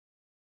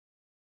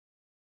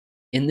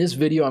In this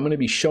video, I'm going to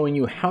be showing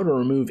you how to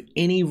remove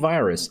any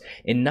virus,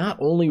 and not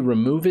only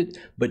remove it,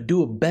 but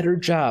do a better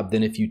job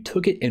than if you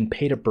took it and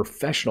paid a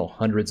professional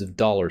hundreds of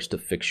dollars to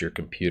fix your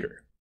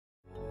computer.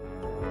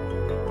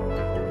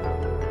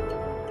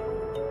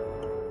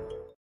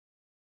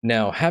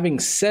 Now, having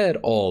said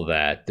all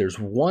that, there's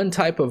one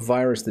type of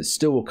virus that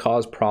still will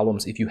cause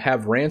problems. If you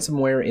have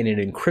ransomware and it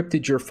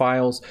encrypted your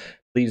files,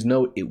 please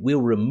note it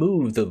will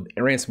remove the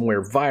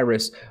ransomware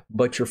virus,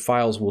 but your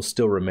files will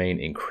still remain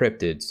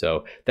encrypted.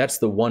 So that's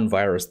the one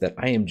virus that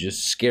I am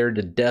just scared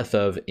to death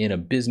of in a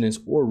business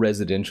or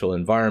residential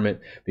environment,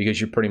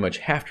 because you pretty much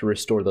have to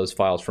restore those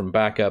files from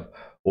backup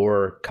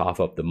or cough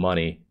up the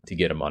money to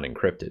get them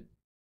unencrypted.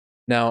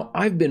 Now,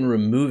 I've been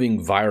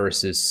removing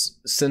viruses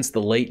since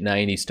the late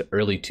 90s to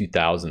early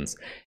 2000s,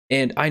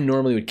 and I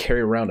normally would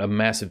carry around a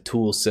massive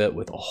tool set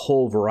with a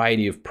whole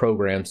variety of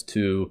programs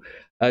to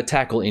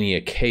tackle any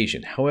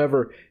occasion.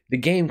 However, the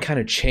game kind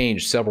of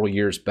changed several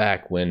years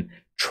back when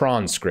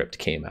TronScript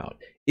came out.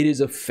 It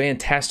is a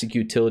fantastic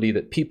utility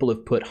that people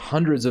have put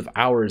hundreds of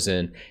hours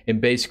in,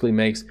 and basically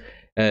makes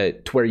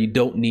to where you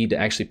don't need to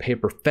actually pay a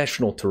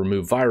professional to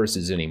remove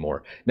viruses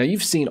anymore. Now,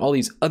 you've seen all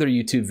these other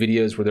YouTube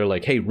videos where they're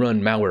like, hey,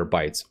 run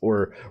Malwarebytes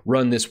or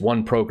run this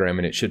one program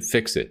and it should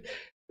fix it.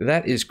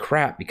 That is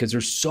crap, because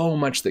there's so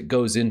much that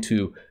goes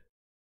into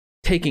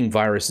taking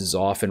viruses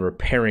off and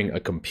repairing a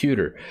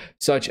computer,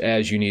 such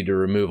as you need to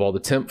remove all the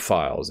temp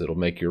files. It'll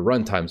make your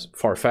run times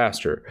far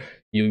faster.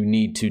 You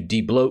need to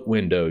de-bloat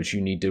Windows.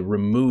 You need to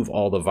remove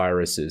all the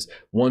viruses.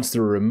 Once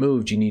they're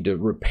removed, you need to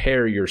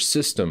repair your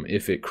system.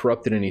 If it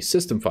corrupted any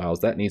system files,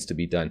 that needs to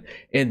be done.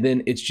 And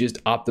then it's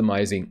just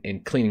optimizing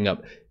and cleaning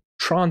up.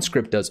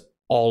 TronScript does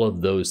all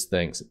of those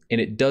things, and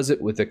it does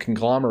it with a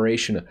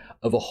conglomeration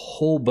of a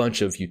whole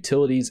bunch of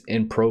utilities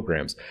and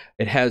programs.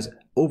 It has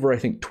over, I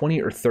think,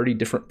 20 or 30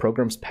 different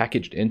programs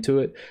packaged into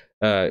it.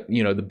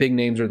 You know, the big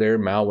names are there: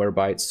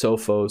 Malwarebytes,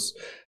 Sophos,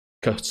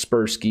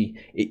 Kaspersky.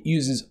 It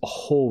uses a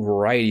whole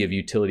variety of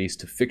utilities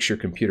to fix your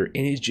computer,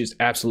 and it's just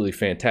absolutely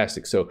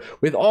fantastic. So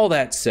with all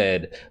that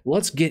said,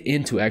 let's get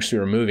into actually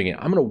removing it.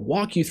 I'm going to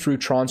walk you through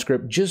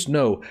TronScript. Just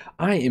know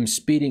I am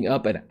speeding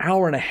up an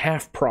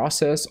hour-and-a-half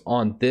process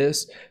on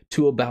this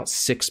to about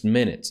 6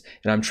 minutes,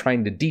 and I'm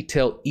trying to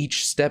detail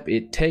each step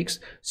it takes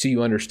so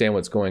you understand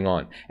what's going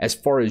on. As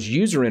far as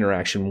user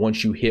interaction,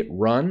 once you hit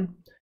run,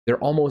 there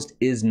almost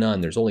is none.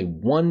 There's only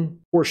one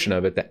portion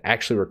of it that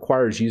actually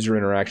requires user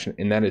interaction,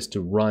 and that is to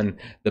run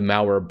the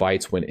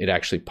Malwarebytes when it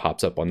actually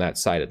pops up on that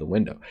side of the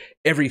window.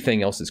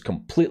 Everything else is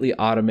completely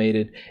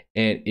automated,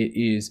 and it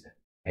is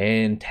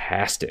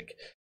fantastic.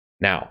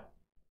 Now,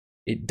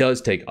 it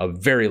does take a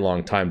very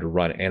long time to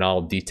run, and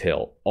I'll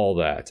detail all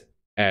that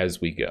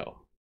as we go.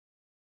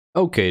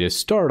 Okay, to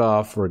start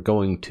off, we're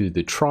going to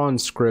the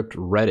TronScript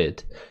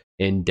Reddit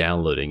and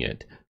downloading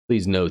it.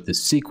 Please note the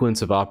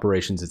sequence of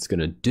operations it's going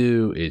to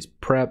do is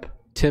prep,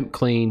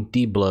 TempClean,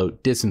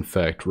 De-bloat,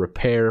 Disinfect,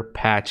 Repair,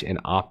 Patch, and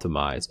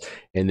Optimize,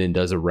 and then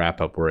does a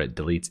wrap-up where it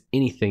deletes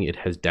anything it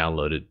has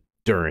downloaded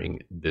during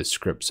this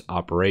script's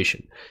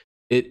operation.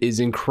 It is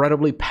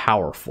incredibly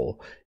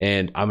powerful,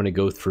 and I'm going to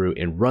go through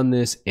and run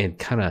this and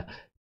kind of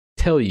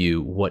tell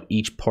you what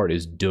each part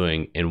is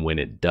doing and when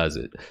it does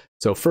it.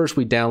 So first,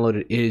 we download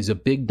it. It is a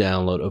big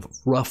download of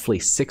roughly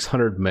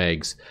 600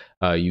 megs.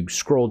 You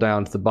scroll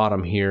down to the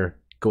bottom here,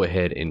 go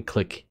ahead and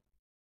click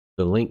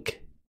the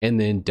link, and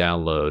then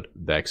download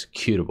the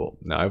executable.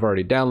 Now, I've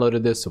already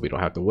downloaded this, so we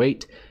don't have to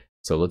wait.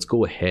 So let's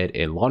go ahead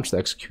and launch the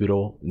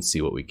executable and see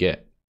what we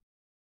get.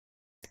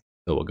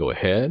 So we'll go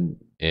ahead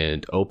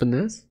and open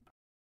this,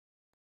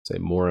 say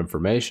more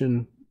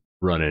information,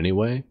 run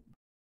anyway.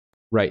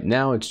 Right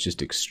now, it's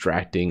just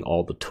extracting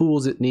all the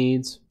tools it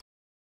needs.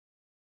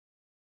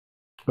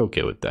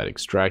 Okay, with that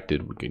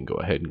extracted, we can go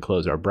ahead and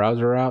close our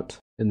browser out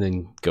and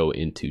then go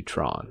into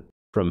Tron.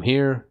 From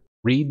here,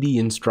 read the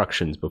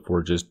instructions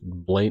before just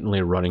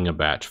blatantly running a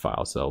batch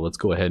file. So let's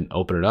go ahead and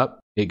open it up.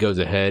 It goes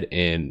ahead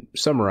and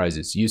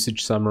summarizes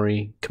usage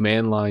summary,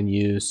 command line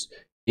use,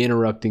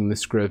 interrupting the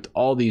script,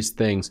 all these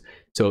things.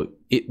 So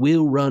it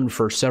will run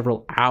for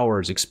several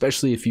hours,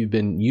 especially if you've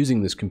been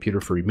using this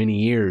computer for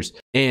many years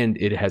and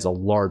it has a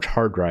large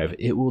hard drive.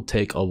 It will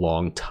take a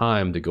long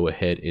time to go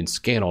ahead and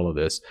scan all of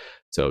this.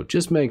 So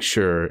just make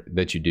sure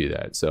that you do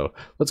that. So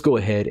let's go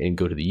ahead and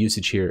go to the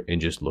usage here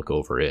and just look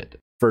over it.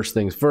 First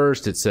things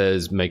first, it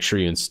says make sure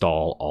you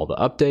install all the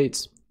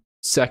updates.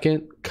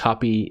 Second,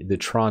 copy the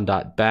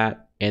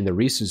tron.bat and the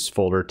resources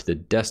folder to the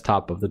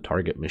desktop of the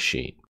target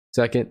machine.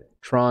 Second,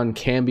 Tron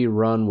can be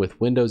run with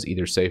Windows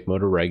either safe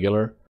mode or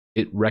regular.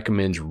 It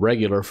recommends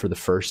regular for the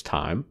first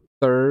time.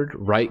 Third,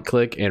 right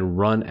click and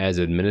run as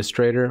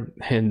administrator.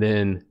 And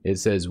then it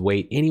says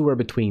wait anywhere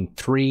between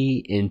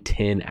 3 and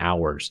 10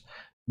 hours.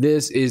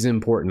 This is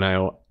important.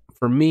 Now,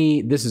 for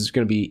me, this is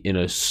going to be in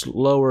a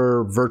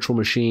slower virtual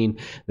machine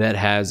that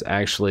has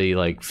actually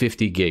like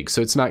 50 gigs.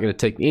 So it's not going to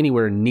take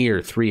anywhere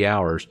near 3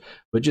 hours.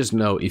 But just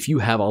know, if you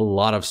have a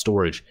lot of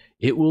storage,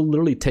 it will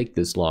literally take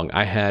this long.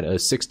 I had a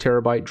 6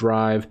 terabyte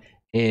drive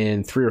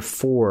and 3 or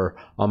 4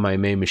 on my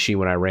main machine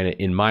when I ran it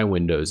in my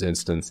Windows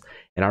instance.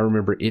 And I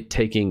remember it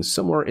taking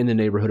somewhere in the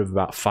neighborhood of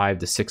about 5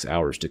 to 6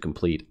 hours to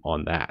complete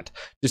on that,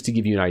 just to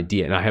give you an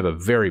idea. And I have a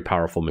very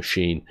powerful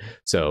machine,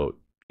 so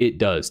it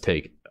does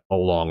take a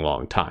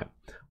long time.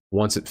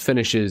 Once it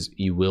finishes,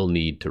 you will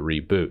need to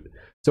reboot.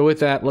 So with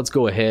that, let's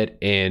go ahead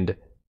and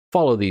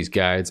follow these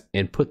guides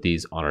and put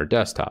these on our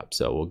desktop.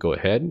 So we'll go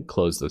ahead and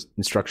close the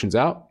instructions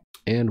out,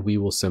 and we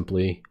will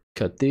simply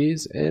cut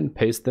these and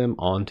paste them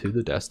onto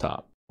the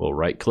desktop. We'll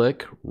right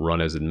click,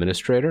 run as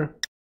administrator,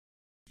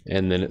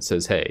 and then it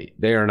says, hey,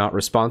 they are not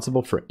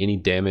responsible for any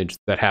damage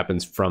that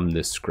happens from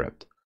this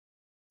script.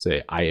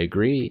 Say, I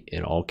agree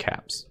in all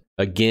caps.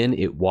 Again,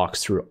 it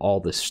walks through all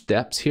the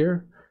steps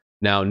here.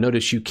 Now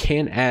notice you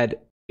can add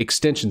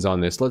extensions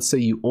on this. Let's say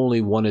you only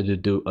wanted to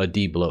do a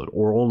de-bloat,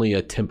 or only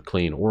a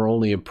TempClean, or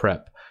only a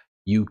prep.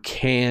 You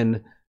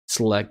can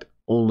select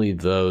only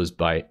those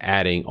by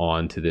adding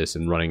on to this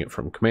and running it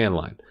from command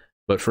line.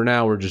 But for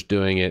now, we're just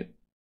doing it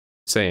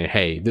saying,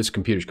 hey, this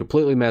computer's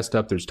completely messed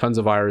up. There's tons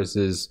of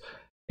viruses,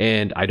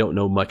 and I don't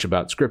know much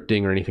about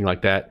scripting or anything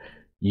like that.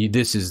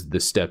 This is the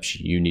steps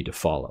you need to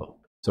follow.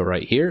 So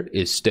right here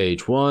is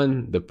stage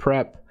 1, the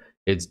prep.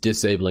 It's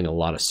disabling a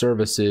lot of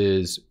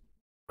services,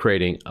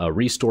 creating a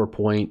restore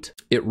point.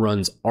 It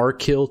runs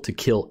rkill to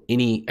kill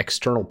any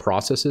external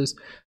processes.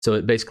 So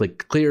it basically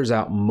clears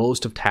out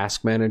most of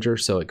Task Manager.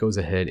 So it goes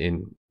ahead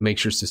and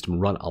makes your system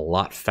run a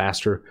lot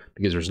faster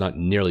because there's not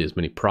nearly as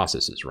many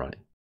processes running.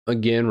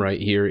 Again,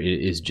 right here, it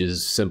is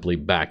just simply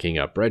backing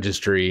up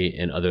registry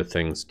and other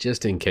things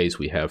just in case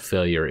we have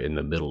failure in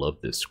the middle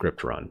of this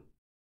script run.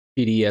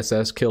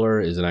 PDSS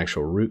killer is an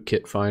actual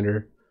rootkit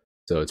finder.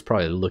 So it's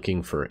probably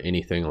looking for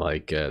anything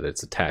like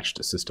that's attached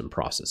to system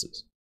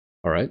processes.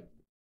 All right,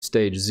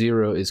 stage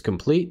 0 is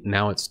complete.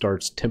 Now it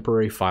starts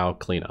temporary file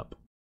cleanup.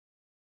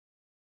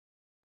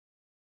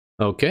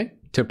 Okay,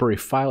 temporary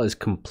file is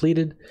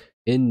completed,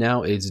 and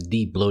now it's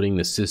de-bloating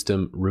the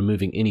system,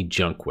 removing any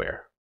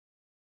junkware.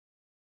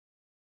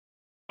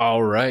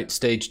 All right,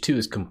 stage 2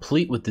 is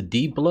complete with the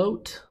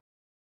de-bloat.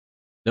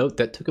 Note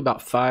that took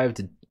about 5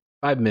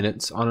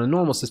 minutes. On a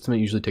normal system, it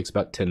usually takes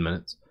about 10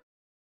 minutes.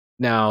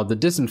 Now, the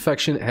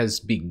disinfection has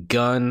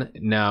begun.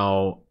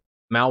 Now,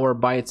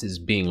 Malwarebytes is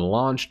being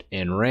launched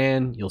and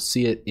ran. You'll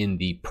see it in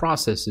the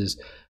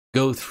processes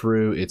go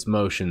through its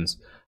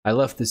motions. I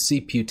left the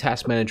CPU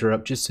task manager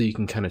up just so you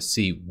can kind of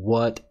see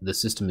what the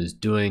system is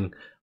doing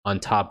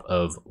on top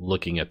of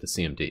looking at the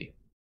CMD.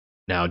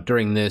 Now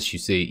during this, you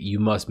see you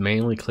must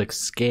manually click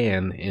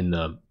scan in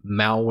the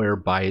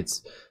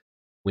Malwarebytes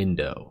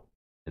window.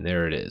 And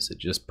there it is. It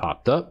just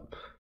popped up.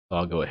 So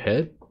I'll go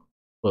ahead,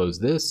 close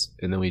this,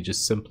 and then we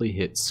just simply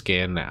hit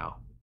scan now.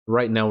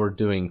 Right now we're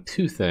doing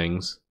 2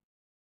 things.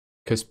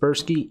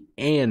 Kaspersky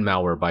and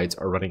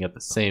Malwarebytes are running at the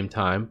same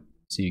time,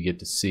 so you get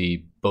to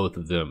see both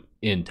of them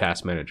in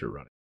Task Manager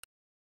running.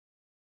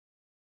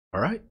 All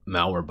right,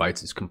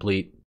 Malwarebytes is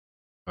complete.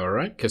 All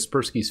right,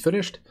 Kaspersky's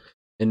finished,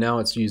 and now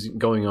it's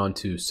going on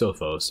to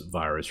Sophos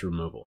virus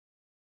removal.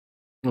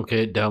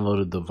 Okay, it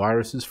downloaded the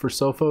viruses for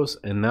Sophos,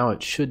 and now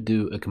it should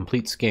do a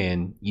complete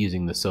scan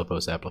using the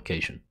Sophos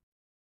application.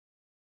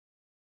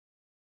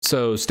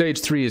 So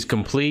stage 3 is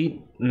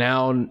complete.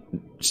 Now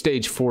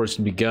stage 4 has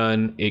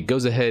begun. It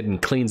goes ahead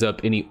and cleans up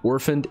any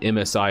orphaned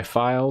MSI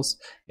files,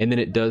 and then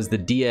it does the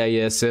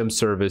DISM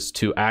service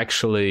to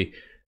actually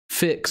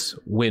fix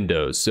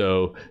Windows.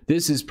 So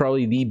this is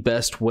probably the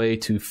best way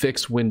to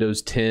fix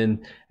Windows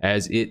 10,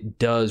 as it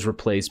does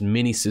replace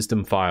many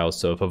system files.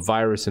 So if a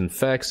virus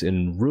infects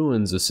and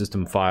ruins a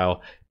system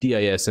file,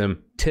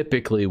 DISM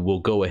typically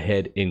will go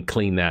ahead and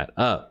clean that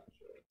up.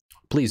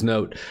 Please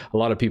note, a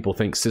lot of people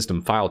think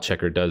System File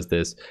Checker does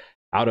this.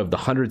 Out of the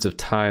hundreds of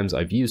times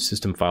I've used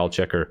System File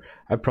Checker,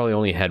 I've probably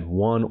only had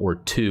 1 or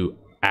 2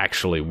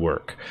 actually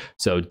work.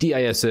 So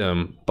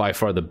DISM, by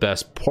far the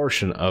best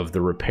portion of the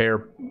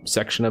repair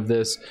section of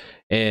this,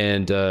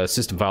 and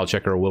System File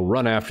Checker will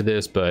run after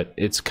this, but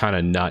it's kind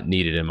of not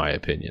needed in my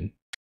opinion.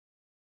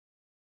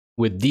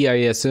 With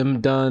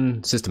DISM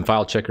done, System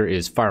File Checker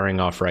is firing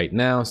off right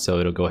now, so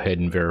it'll go ahead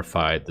and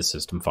verify the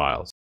system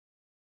files.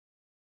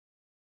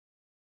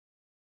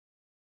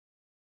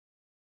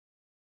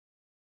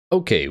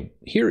 Okay,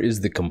 here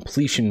is the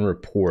completion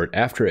report.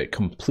 After it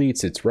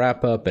completes its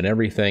wrap up and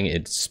everything,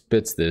 it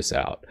spits this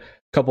out.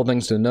 Couple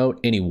things to note: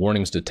 any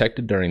warnings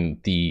detected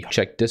during the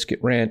check disk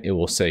get ran, it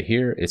will say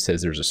here, it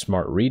says there's a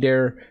smart read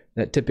error.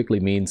 That typically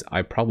means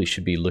I probably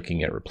should be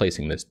looking at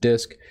replacing this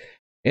disk.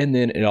 And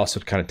then it also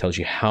kind of tells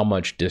you how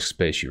much disk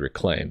space you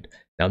reclaimed.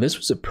 Now this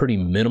was a pretty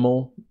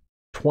minimal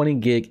 20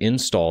 gig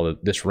install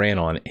that this ran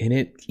on, and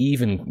it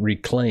even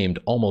reclaimed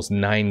almost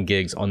 9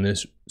 gigs on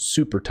this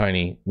super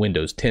tiny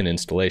Windows 10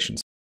 installation.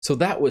 So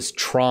that was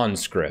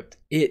TronScript.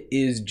 It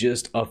is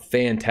just a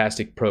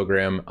fantastic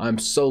program. I'm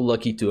so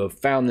lucky to have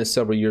found this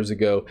several years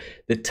ago.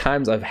 The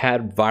times I've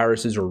had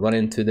viruses or run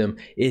into them,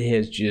 it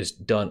has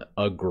just done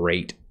a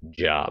great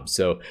job.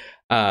 So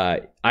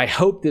I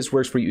hope this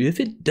works for you. If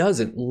it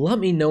doesn't, let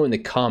me know in the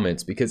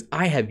comments, because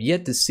I have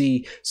yet to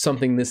see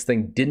something this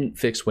thing didn't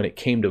fix when it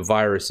came to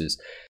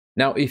viruses.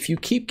 Now, if you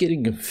keep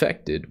getting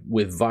infected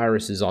with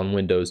viruses on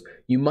Windows,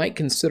 you might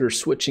consider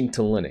switching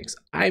to Linux.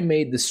 I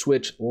made the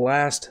switch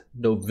last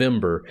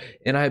November,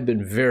 and I've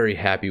been very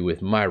happy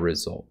with my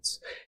results.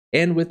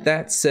 And with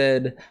that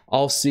said,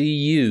 I'll see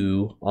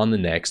you on the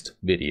next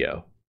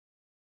video.